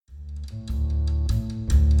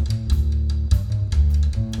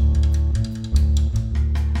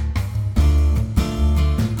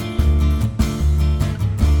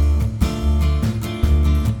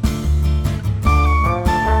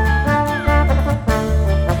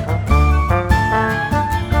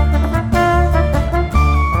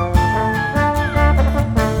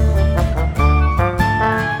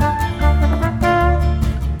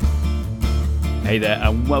there,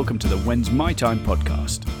 and welcome to the When's My Time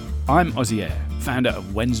podcast. I'm Ozzy Air, founder of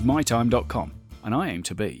whensmytime.com, and I aim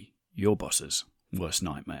to be your boss's worst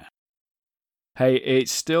nightmare. Hey,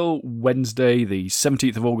 it's still Wednesday, the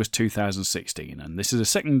 17th of August 2016, and this is the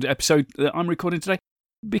second episode that I'm recording today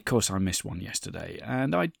because I missed one yesterday,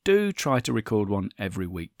 and I do try to record one every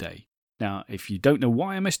weekday. Now, if you don't know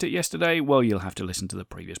why I missed it yesterday, well, you'll have to listen to the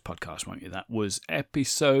previous podcast, won't you? That was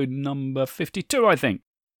episode number 52, I think.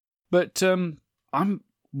 But I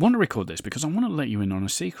want to record this because I want to let you in on a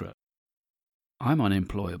secret. I'm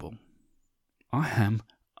unemployable. I am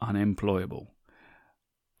unemployable.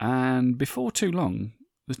 And before too long,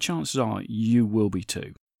 the chances are you will be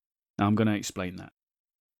too. Now, I'm going to explain that.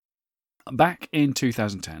 Back in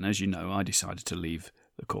 2010, as you know, I decided to leave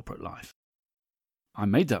the corporate life. I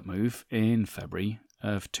made that move in February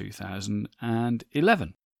of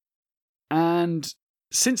 2011. And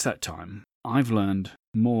since that time, I've learned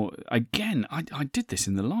more. Again, I did this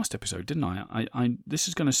in the last episode, didn't I? This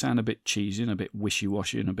is going to sound a bit cheesy and a bit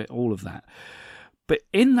wishy-washy and a bit all of that. But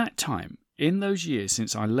in that time, in those years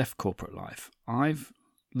since I left corporate life, I've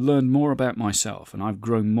learned more about myself and I've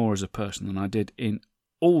grown more as a person than I did in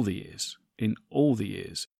all the years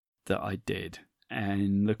that I did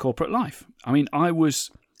in the corporate life. I mean, I was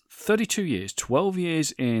 32 years, 12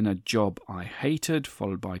 years in a job I hated,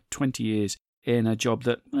 followed by 20 years in a job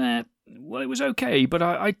that, well, it was okay, but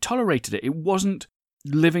I tolerated it. It wasn't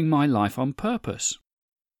living my life on purpose.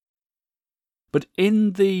 But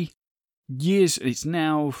in the years, it's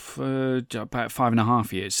now for about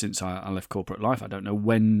 5.5 years since I left corporate life. I don't know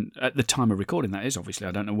when, at the time of recording that is, obviously,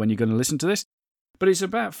 I don't know when you're going to listen to this, but it's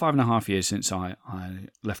about 5.5 years since I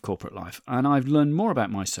left corporate life. And I've learned more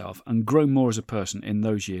about myself and grown more as a person in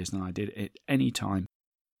those years than I did at any time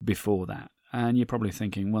before that. And you're probably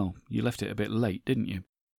thinking, well, you left it a bit late, didn't you?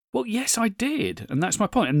 Well, yes, I did. And that's my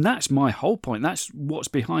point. And that's my whole point. That's what's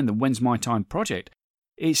behind the When's My Time project.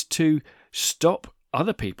 Is to stop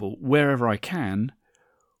other people, wherever I can,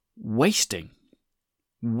 wasting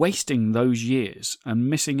those years and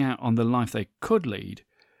missing out on the life they could lead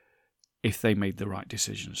if they made the right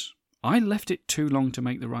decisions. I left it too long to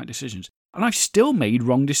make the right decisions. And I've still made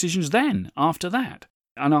wrong decisions then, after that.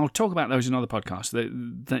 And I'll talk about those in other podcasts.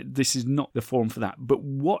 This is not the forum for that. But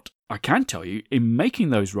what I can tell you, in making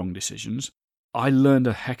those wrong decisions, I learned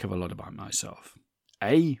a heck of a lot about myself.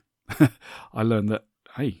 I learned that,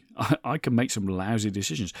 hey, I can make some lousy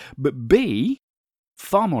decisions. But B,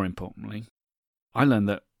 far more importantly, I learned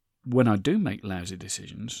that when I do make lousy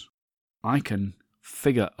decisions, I can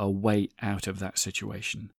figure a way out of that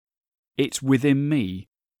situation. It's within me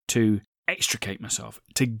to extricate myself,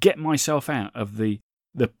 to get myself out of the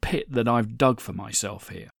pit that I've dug for myself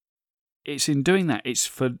here. It's in doing that,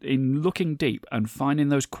 in looking deep and finding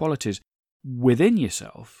those qualities within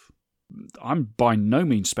yourself. I'm by no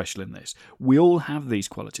means special in this. We all have these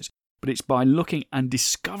qualities, but it's by looking and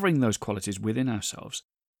discovering those qualities within ourselves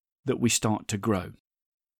that we start to grow.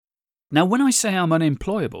 Now, when I say I'm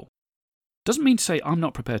unemployable, doesn't mean to say I'm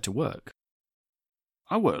not prepared to work.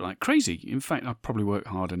 I work like crazy. In fact, I probably work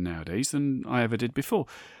harder nowadays than I ever did before,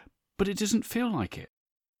 but it doesn't feel like it.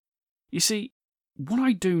 You see, what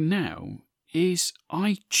I do now is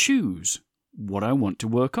I choose what I want to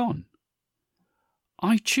work on.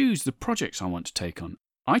 I choose the projects I want to take on.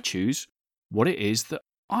 I choose what it is that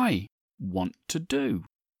I want to do.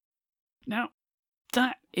 Now,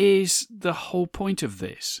 that is the whole point of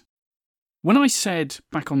this. When I said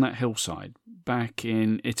back on that hillside, back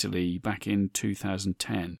in Italy, back in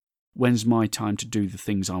 2010, when's my time to do the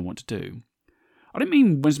things I want to do? I didn't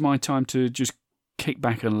mean when's my time to just kick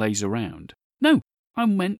back and laze around. No, I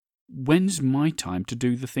meant when's my time to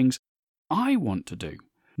do the things I want to do,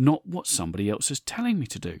 not what somebody else is telling me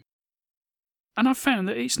to do. And I've found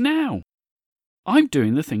that it's now. I'm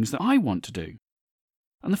doing the things that I want to do.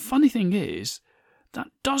 And the funny thing is, that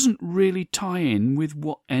doesn't really tie in with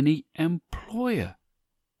what any employer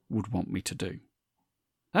would want me to do.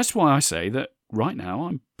 That's why I say that right now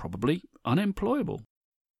I'm probably unemployable.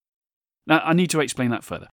 Now, I need to explain that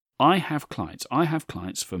further. I have clients. I have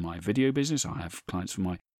clients for my video business. I have clients for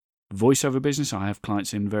my voiceover business. I have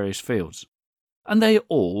clients in various fields. And they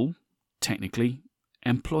all technically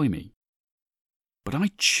employ me. But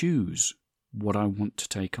I choose what I want to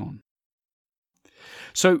take on.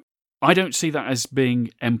 So I don't see that as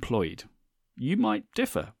being employed. You might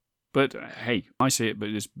differ. But hey, I see it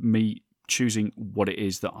as me choosing what it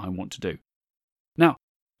is that I want to do. Now,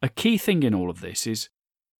 a key thing in all of this is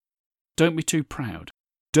don't be too proud.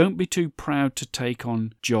 Don't be too proud to take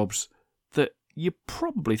on jobs that you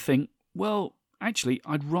probably think, well, actually,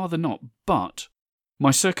 I'd rather not, but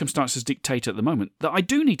my circumstances dictate at the moment that I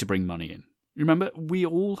do need to bring money in. Remember, we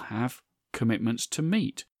all have commitments to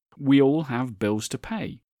meet. We all have bills to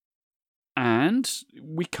pay. And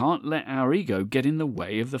we can't let our ego get in the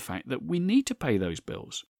way of the fact that we need to pay those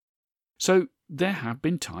bills. So there have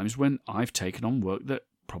been times when I've taken on work that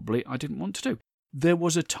probably I didn't want to do. There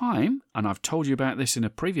was a time, and I've told you about this in a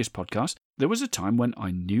previous podcast, there was a time when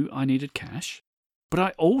I knew I needed cash, but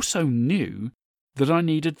I also knew that I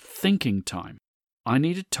needed thinking time. I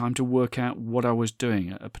needed time to work out what I was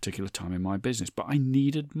doing at a particular time in my business, but I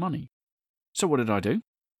needed money. So what did I do?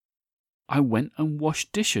 I went and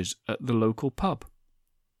washed dishes at the local pub.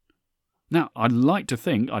 Now, I'd like to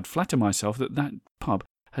think, I'd flatter myself that that pub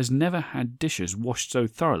has never had dishes washed so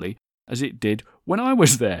thoroughly as it did when I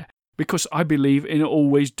was there, because I believe in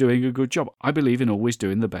always doing a good job. I believe in always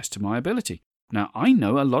doing the best of my ability. Now, I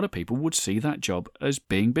know a lot of people would see that job as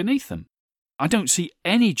being beneath them. I don't see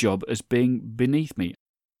any job as being beneath me.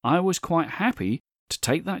 I was quite happy to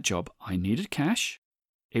take that job. I needed cash.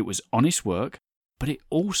 It was honest work, but it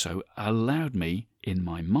also allowed me, in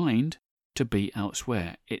my mind, to be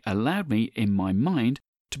elsewhere. It allowed me, in my mind,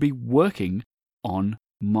 to be working on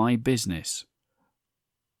my business.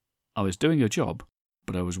 I was doing a job,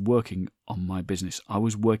 but I was working on my business. I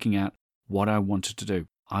was working out what I wanted to do.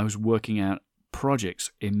 I was working out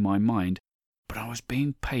projects in my mind, but I was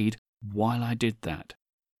being paid while I did that.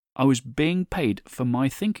 I was being paid for my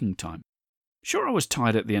thinking time. Sure, I was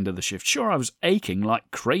tired at the end of the shift. Sure, I was aching like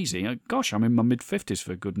crazy. Gosh, I'm in my mid-50s,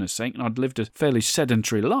 for goodness sake, and I'd lived a fairly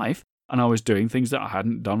sedentary life, and I was doing things that I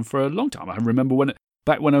hadn't done for a long time. I remember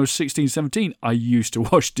back when I was 16, 17, I used to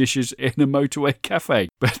wash dishes in a motorway cafe.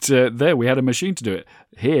 But there, we had a machine to do it.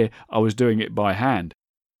 Here, I was doing it by hand.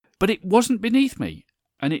 But it wasn't beneath me,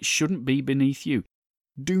 and it shouldn't be beneath you.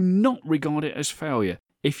 Do not regard it as failure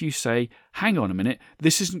if you say, hang on a minute,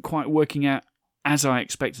 this isn't quite working out as I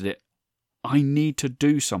expected it. I need to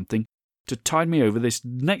do something to tide me over this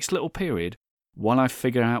next little period while I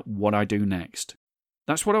figure out what I do next.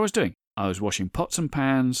 That's what I was doing. I was washing pots and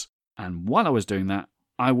pans, and while I was doing that,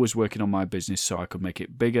 I was working on my business so I could make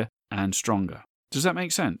it bigger and stronger. Does that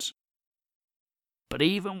make sense? But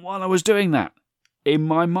even while I was doing that, in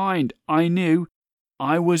my mind, I knew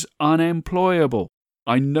I was unemployable.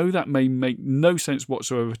 I know that may make no sense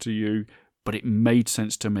whatsoever to you, but it made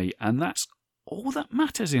sense to me, and that's all that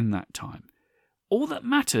matters in that time. All that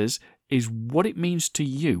matters is what it means to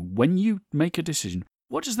you when you make a decision.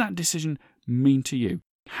 What does that decision mean to you?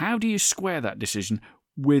 How do you square that decision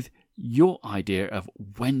with your idea of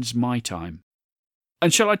when's my time?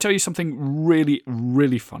 And shall I tell you something really,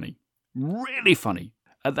 really funny? Really funny.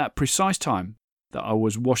 At that precise time that I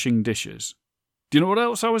was washing dishes, do you know what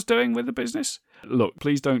else I was doing with the business? Look,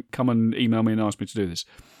 please don't come and email me and ask me to do this,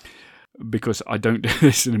 because I don't do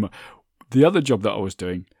this anymore. The other job that I was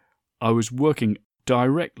doing, I was working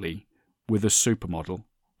directly with a supermodel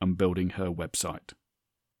and building her website.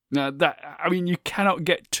 Now, you cannot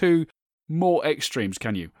get two more extremes,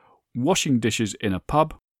 can you? Washing dishes in a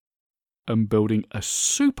pub and building a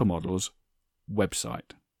supermodel's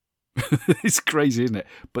website. It's crazy, isn't it?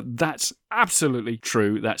 But that's absolutely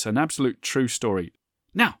true. That's an absolute true story.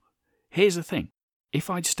 Now, here's the thing. If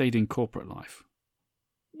I'd stayed in corporate life,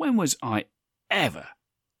 when was I ever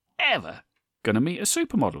going to meet a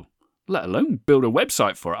supermodel, let alone build a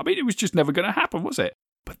website for it? I mean, it was just never going to happen, was it?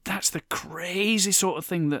 But that's the crazy sort of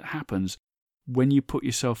thing that happens when you put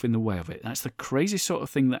yourself in the way of it. That's the crazy sort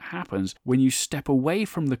of thing that happens when you step away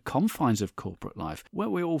from the confines of corporate life, where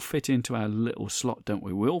we all fit into our little slot, don't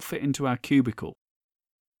we? We all fit into our cubicle.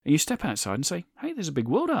 And you step outside and say, hey, there's a big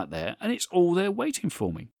world out there, and it's all there waiting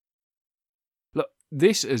for me. Look,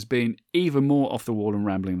 this has been even more off the wall and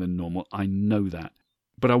rambling than normal. I know that.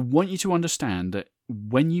 But I want you to understand that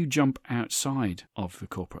when you jump outside of the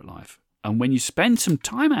corporate life, and when you spend some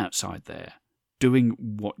time outside there doing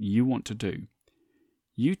what you want to do,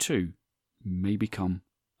 you too may become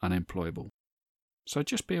unemployable. So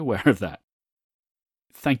just be aware of that.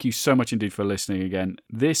 Thank you so much indeed for listening again.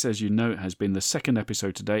 This, as you know, has been the second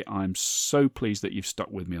episode today. I'm so pleased that you've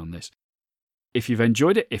stuck with me on this. If you've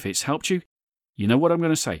enjoyed it, if it's helped you, you know what I'm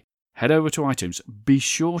going to say. Head over to iTunes. Be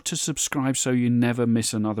sure to subscribe so you never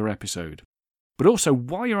miss another episode. But also,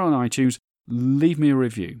 while you're on iTunes, leave me a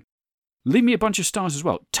review. Leave me a bunch of stars as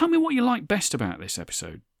well. Tell me what you like best about this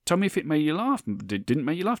episode. Tell me if it made you laugh, didn't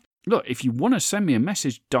make you laugh. Look, if you want to send me a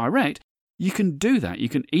message direct, you can do that. You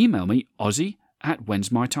can email me,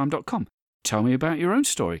 ozzy@whensmytime.com. Tell me about your own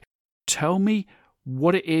story. Tell me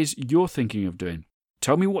what it is you're thinking of doing.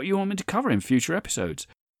 Tell me what you want me to cover in future episodes.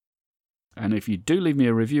 And if you do leave me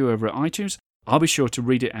a review over at iTunes, I'll be sure to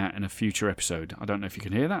read it out in a future episode. I don't know if you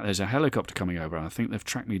can hear that. There's a helicopter coming over, and I think they've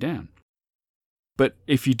tracked me down. But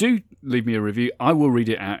if you do leave me a review, I will read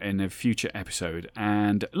it out in a future episode.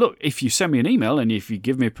 And look, if you send me an email and if you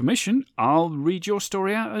give me permission, I'll read your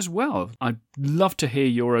story out as well. I'd love to hear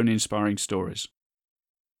your own inspiring stories.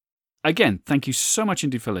 Again, thank you so much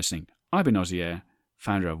indeed for listening. I've been Ozzy Air,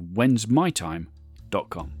 founder of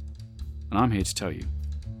whensmytime.com. And I'm here to tell you,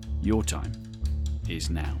 your time is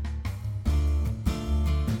now.